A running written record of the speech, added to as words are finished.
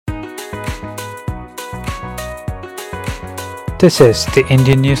This is the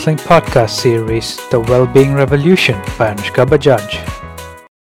Indian Newslink podcast series, The Wellbeing Revolution by Anushka Bajaj.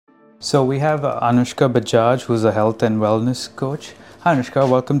 So we have Anushka Bajaj, who's a health and wellness coach. Hi Anushka,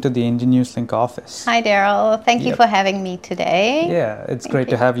 welcome to the Indian Newslink office. Hi Daryl, thank you for having me today. Yeah, it's great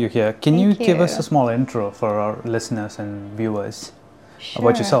to have you here. Can you give us a small intro for our listeners and viewers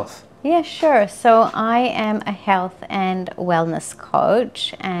about yourself? Yeah, sure. So I am a health and wellness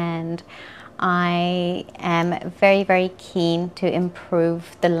coach, and I am very, very keen to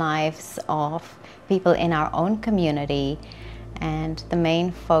improve the lives of people in our own community. And the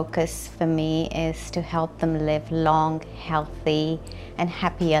main focus for me is to help them live long, healthy, and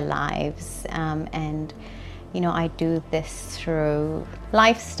happier lives. And I do this through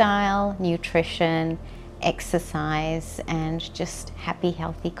lifestyle, nutrition, exercise, and just happy,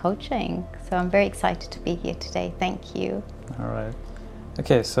 healthy coaching. So I'm very excited to be here today. Thank you. All right.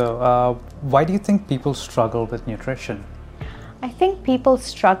 Okay, so why do you think people struggle with nutrition? I think people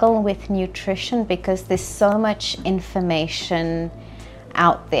struggle with nutrition because there's so much information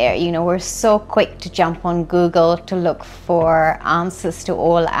out there. We're so quick to jump on Google to look for answers to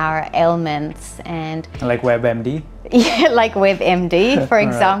all our ailments, and like WebMD? Yeah, like WebMD, for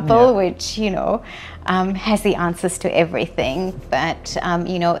example, right, yeah. which has the answers to everything. But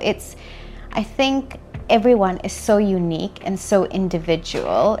I think everyone is so unique and so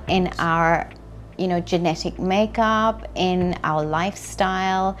individual in our genetic makeup, in our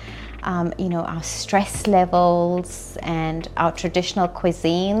lifestyle, our stress levels, and our traditional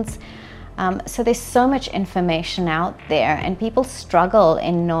cuisines. So there's so much information out there, and people struggle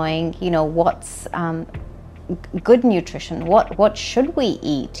in knowing, what's good nutrition, what should we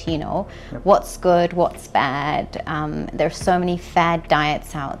eat, what's good, what's bad. There's so many fad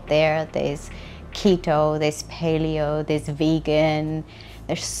diets out there. There's keto, there's paleo, there's vegan.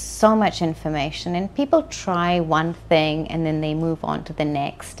 There's so much information, and people try one thing and then they move on to the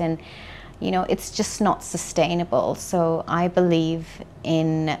next, and it's just not sustainable. So I believe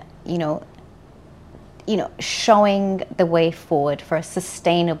in showing the way forward for a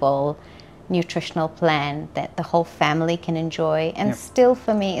sustainable nutritional plan that the whole family can enjoy. And still,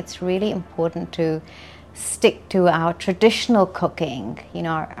 for me, it's really important to stick to our traditional cooking,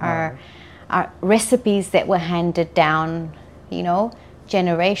 our recipes that were handed down,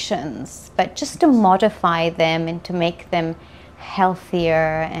 generations, but just to modify them and to make them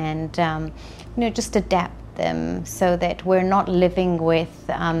healthier and just adapt them so that we're not living with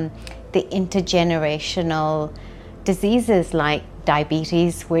the intergenerational diseases like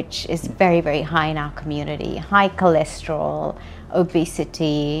diabetes, which is very, very high in our community, high cholesterol,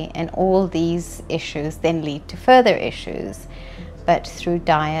 obesity, and all these issues then lead to further issues. But through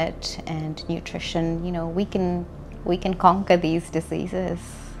diet and nutrition, we can conquer these diseases.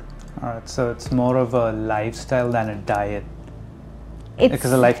 All right, so it's more of a lifestyle than a diet.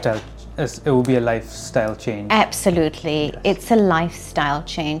 Because it will be a lifestyle change. Absolutely. Yes. It's a lifestyle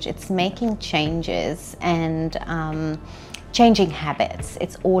change. It's making changes and changing habits.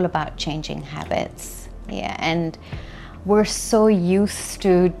 It's all about changing habits. Yeah, and we're so used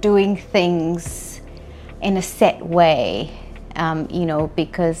to doing things in a set way,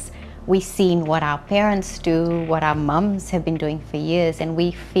 because we've seen what our parents do, what our mums have been doing for years, and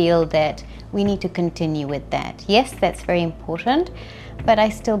we feel that we need to continue with that. Yes, that's very important, but I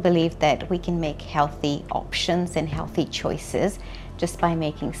still believe that we can make healthy options and healthy choices just by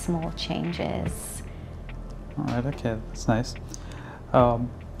making small changes. All right, okay, that's nice.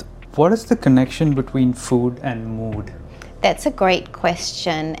 What is the connection between food and mood? That's a great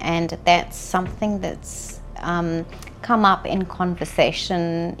question, and that's something that's come up in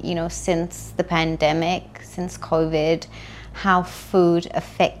conversation, since the pandemic, since COVID, how food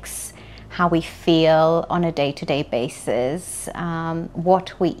affects how we feel on a day-to-day basis,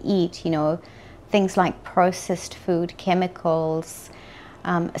 what we eat, things like processed food, chemicals.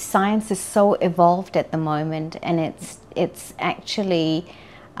 Science is so evolved at the moment, and it's actually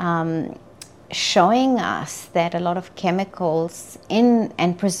showing us that a lot of chemicals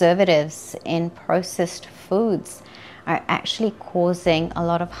and preservatives in processed foods are actually causing a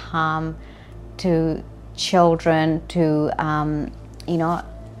lot of harm to children, to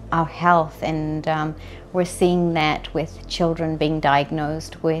our health, and we're seeing that with children being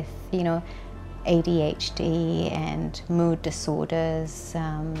diagnosed with ADHD and mood disorders,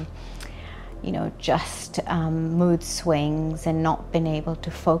 mood swings and not being able to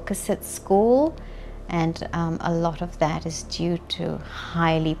focus at school. And a lot of that is due to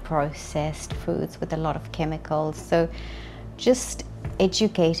highly processed foods with a lot of chemicals. So just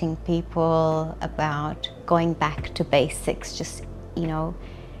educating people about going back to basics, just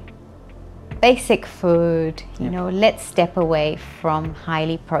basic food, you Yeah. know, let's step away from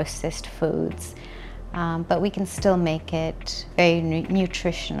highly processed foods. But we can still make it very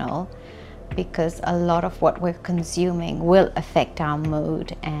nutritional, because a lot of what we're consuming will affect our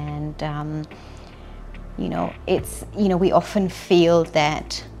mood. And you know, we often feel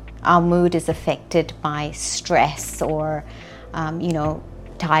that our mood is affected by stress or you know,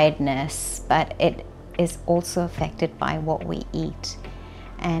 tiredness, but it is also affected by what we eat.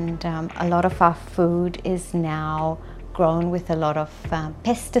 And a lot of our food is now grown with a lot of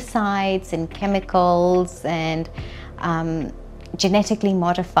pesticides and chemicals and genetically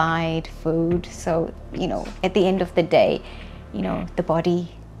modified food. So, you know, at the end of the day, you know, the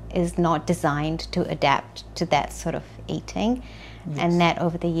body is not designed to adapt to that sort of eating. Yes. And that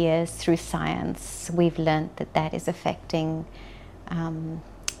over the years, through science, we've learned that that is affecting,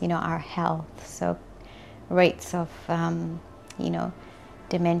 you know, our health. So rates of, you know,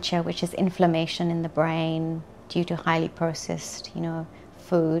 dementia, which is inflammation in the brain due to highly processed, you know,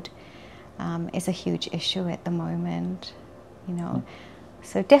 food, is a huge issue at the moment, you know.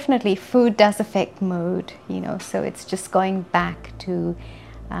 So definitely food does affect mood, you know, so it's just going back to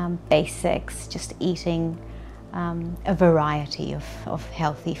basics, just eating a variety of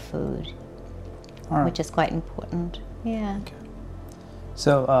healthy food, which is quite important. Yeah. Okay.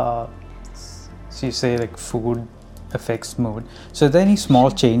 So, so you say like food affects mood. So are there any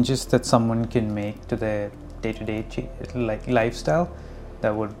small changes that someone can make to their day-to-day like lifestyle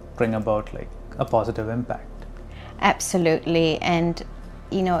that would bring about like a positive impact? Absolutely. And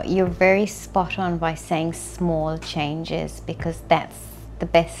you know, you're very spot on by saying small changes, because that's the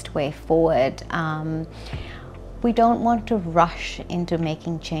best way forward. We don't want to rush into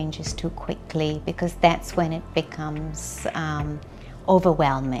making changes too quickly, because that's when it becomes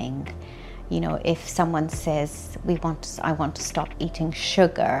overwhelming. You know, if someone says I want to stop eating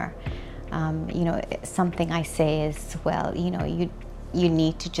sugar, you know, something I say is, well, you know, you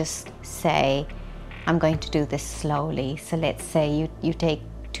need to just say, I'm going to do this slowly. So let's say you take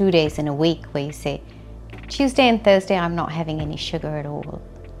 2 days in a week where you say, Tuesday and Thursday I'm not having any sugar at all,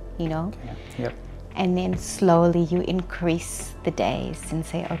 you know. Okay. Yep. And then slowly you increase the days and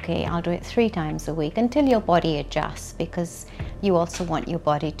say, okay, I'll do it 3 times a week until your body adjusts, because you also want your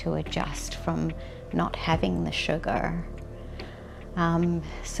body to adjust from not having the sugar.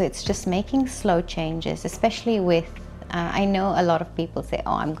 So it's just making slow changes, especially with, I know a lot of people say,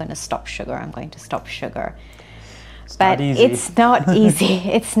 oh, I'm going to stop sugar, I'm going to stop sugar. But it's not easy.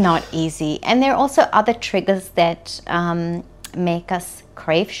 It's not easy. And there are also other triggers that make us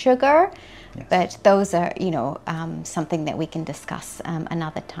crave sugar. Yes. But those are, you know, something that we can discuss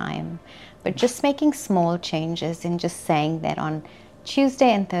another time. But just making small changes and just saying that on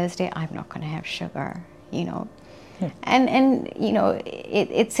Tuesday and Thursday, I'm not going to have sugar, you know. Yeah. And you know,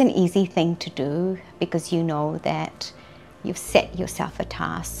 it's an easy thing to do, because you know that you've set yourself a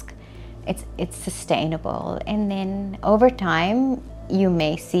task. It's sustainable. And then over time, you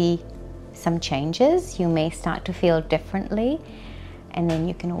may see some changes. You may start to feel differently. And then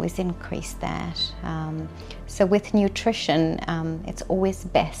you can always increase that. So with nutrition, it's always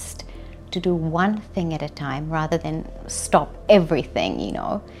best to do one thing at a time rather than stop everything, you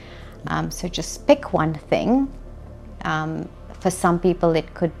know. So just pick one thing. For some people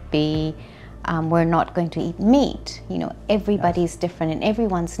it could be, we're not going to eat meat. You know, everybody's different and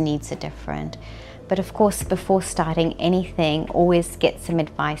everyone's needs are different. But of course, before starting anything, always get some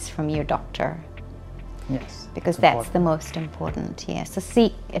advice from your doctor. Yes. Because that's the most important, yeah. So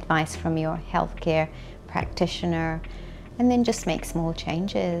seek advice from your healthcare practitioner, and then just make small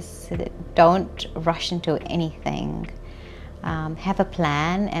changes. So that don't rush into anything. Have a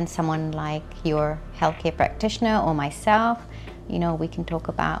plan, and someone like your healthcare practitioner or myself, you know, we can talk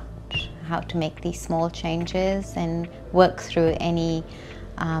about how to make these small changes and work through any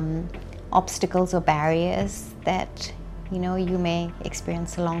obstacles or barriers that, you know, you may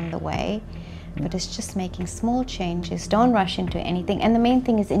experience along the way. But it's just making small changes. Don't rush into anything. And the main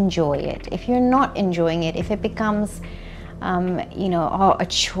thing is enjoy it. If you're not enjoying it, if it becomes, you know, a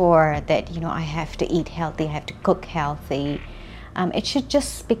chore that, you know, I have to eat healthy, I have to cook healthy, it should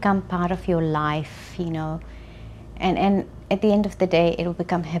just become part of your life, you know. And at the end of the day, it will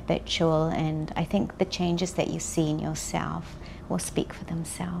become habitual. And I think the changes that you see in yourself will speak for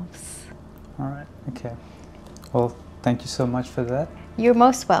themselves. All right. Okay. Well, thank you so much for that. You're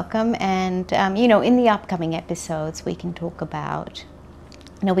most welcome. And, you know, in the upcoming episodes, we can talk about,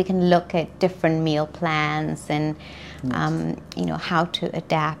 you know, we can look at different meal plans and, you know, how to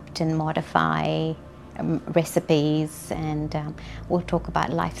adapt and modify recipes. And we'll talk about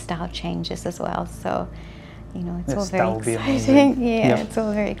lifestyle changes as well. So, you know, it's all very exciting. Yeah, it's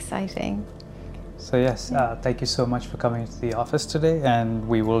all very exciting. So yes, thank you so much for coming to the office today, and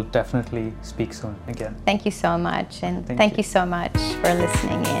we will definitely speak soon again. Thank you so much, and thank you so much for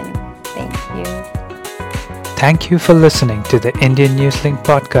listening in. Thank you. Thank you for listening to the Indian Newslink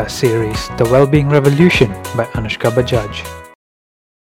podcast series, The Wellbeing Revolution by Anushka Bajaj.